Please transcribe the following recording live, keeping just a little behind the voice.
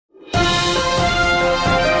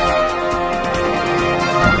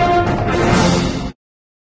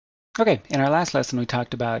Okay, in our last lesson we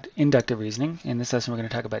talked about inductive reasoning. In this lesson we're going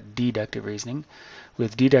to talk about deductive reasoning.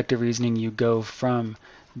 With deductive reasoning you go from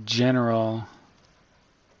general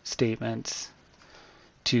statements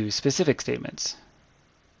to specific statements.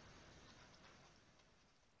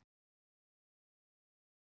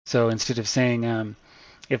 So instead of saying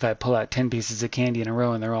if I pull out 10 pieces of candy in a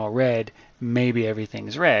row and they're all red, maybe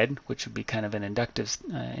everything's red, which would be kind of an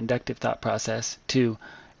inductive thought process, to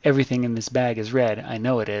everything in this bag is red, I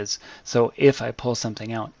know it is, so if I pull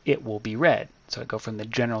something out, it will be red. So I go from the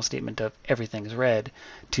general statement of everything's red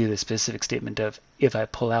to the specific statement of if I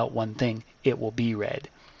pull out one thing, it will be red.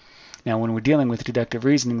 Now when we're dealing with deductive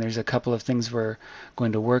reasoning, there's a couple of things we're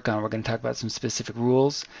going to work on. We're going to talk about some specific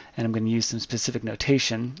rules, and I'm going to use some specific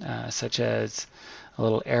notation, such as a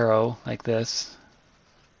little arrow like this.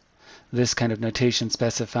 This kind of notation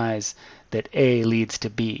specifies that A leads to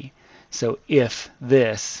B. So if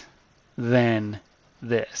this, then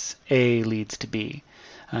this. A leads to B.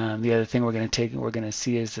 The other thing we're going to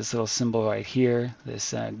see is this little symbol right here,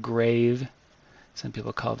 this grave. Some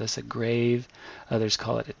people call this a grave. Others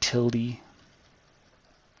call it a tilde.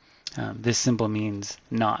 This symbol means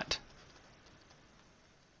not.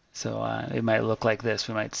 So it might look like this.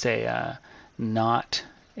 We might say not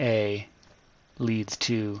A leads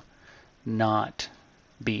to not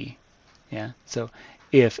B. Yeah. So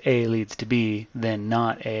if A leads to B, then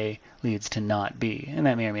not A leads to not B. And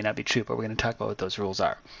that may or may not be true, but we're going to talk about what those rules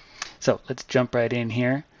are. So let's jump right in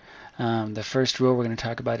here. The first rule we're going to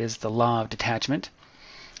talk about is the law of detachment.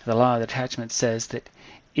 The law of detachment says that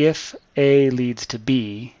if A leads to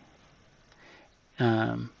B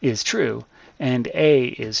is true, and A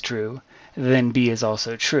is true, then B is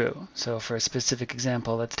also true. So for a specific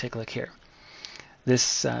example, let's take a look here.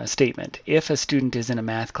 This statement, if a student is in a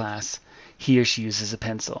math class, he or she uses a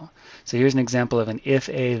pencil. So here's an example of an if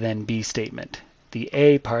A then B statement. The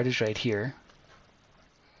A part is right here.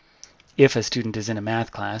 If a student is in a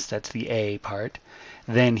math class, that's the A part,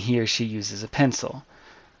 then he or she uses a pencil.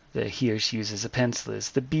 The he or she uses a pencil is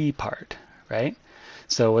the B part, right?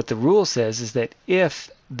 So what the rule says is that if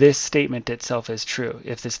this statement itself is true,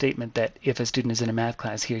 if the statement that if a student is in a math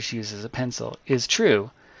class, he or she uses a pencil is true,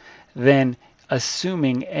 then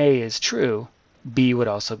assuming A is true, B would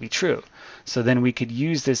also be true. So then we could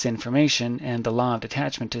use this information and the law of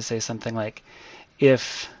detachment to say something like,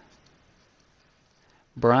 if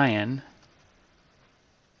Brian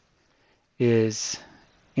is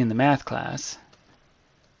in the math class,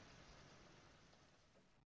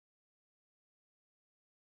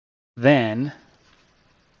 then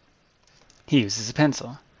he uses a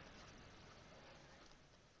pencil.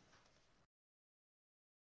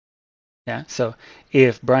 Yeah, so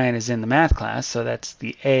if Brian is in the math class, so that's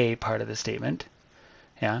the A part of the statement,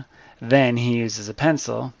 yeah, then he uses a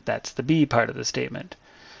pencil, that's the B part of the statement.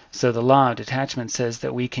 So the law of detachment says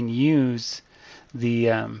that we can use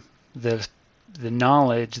the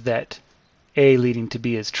knowledge that A leading to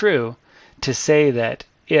B is true to say that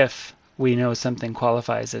if we know something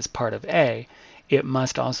qualifies as part of A, it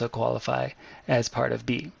must also qualify as part of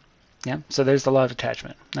B. Yeah, so there's the law of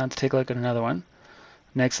detachment. Now let's take a look at another one.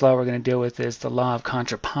 Next law we're going to deal with is the law of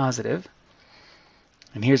contrapositive.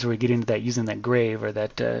 And here's where we get into that using that grave or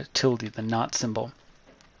that tilde, the not symbol.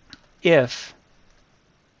 If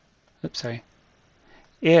A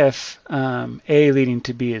leading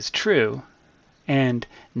to B is true and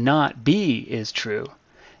not B is true,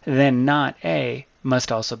 then not A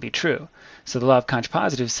must also be true. So the law of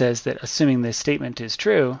contrapositive says that assuming this statement is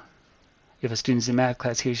true, if a student's in math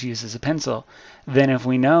class, he or she uses a pencil, then if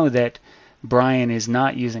we know that Brian is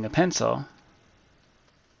not using a pencil,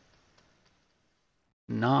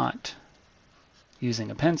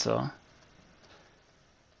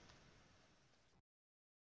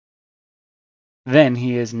 then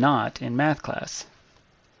he is not in math class.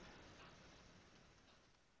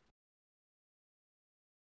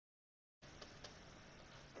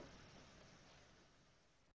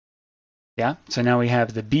 Yeah, so now we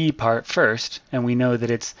have the B part first, and we know that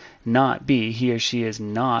it's not B, he or she is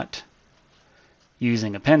not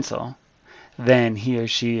using a pencil, then he or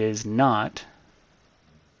she is not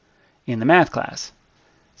in the math class.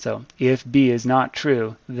 So if B is not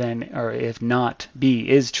true, then, or if not B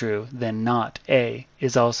is true, then not A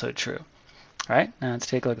is also true. All right, now let's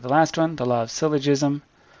take a look at the last one, the law of syllogism.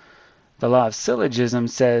 The law of syllogism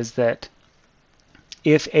says that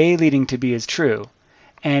if A leading to B is true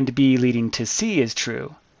and B leading to C is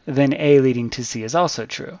true, then A leading to C is also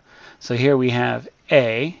true. So here we have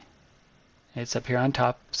A, it's up here on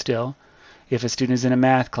top still. If a student is in a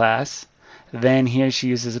math class, then he or she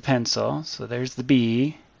uses a pencil. So there's the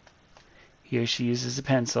B. He or she uses a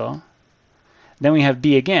pencil. Then we have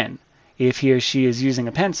B again. if he or she is using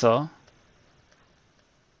a pencil,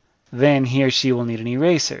 then he or she will need an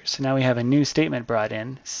eraser. So now we have a new statement brought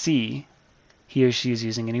in, C, he or she is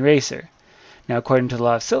using an eraser. Now, according to the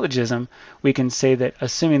law of syllogism, we can say that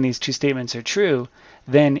assuming these two statements are true,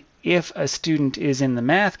 then if a student is in the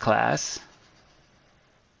math class,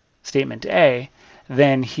 statement A,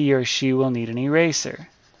 then he or she will need an eraser,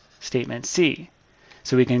 statement C.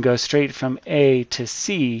 So we can go straight from A to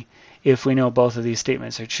C. If we know both of these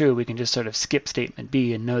statements are true, we can just sort of skip statement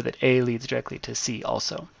B and know that A leads directly to C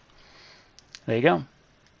also. There you go.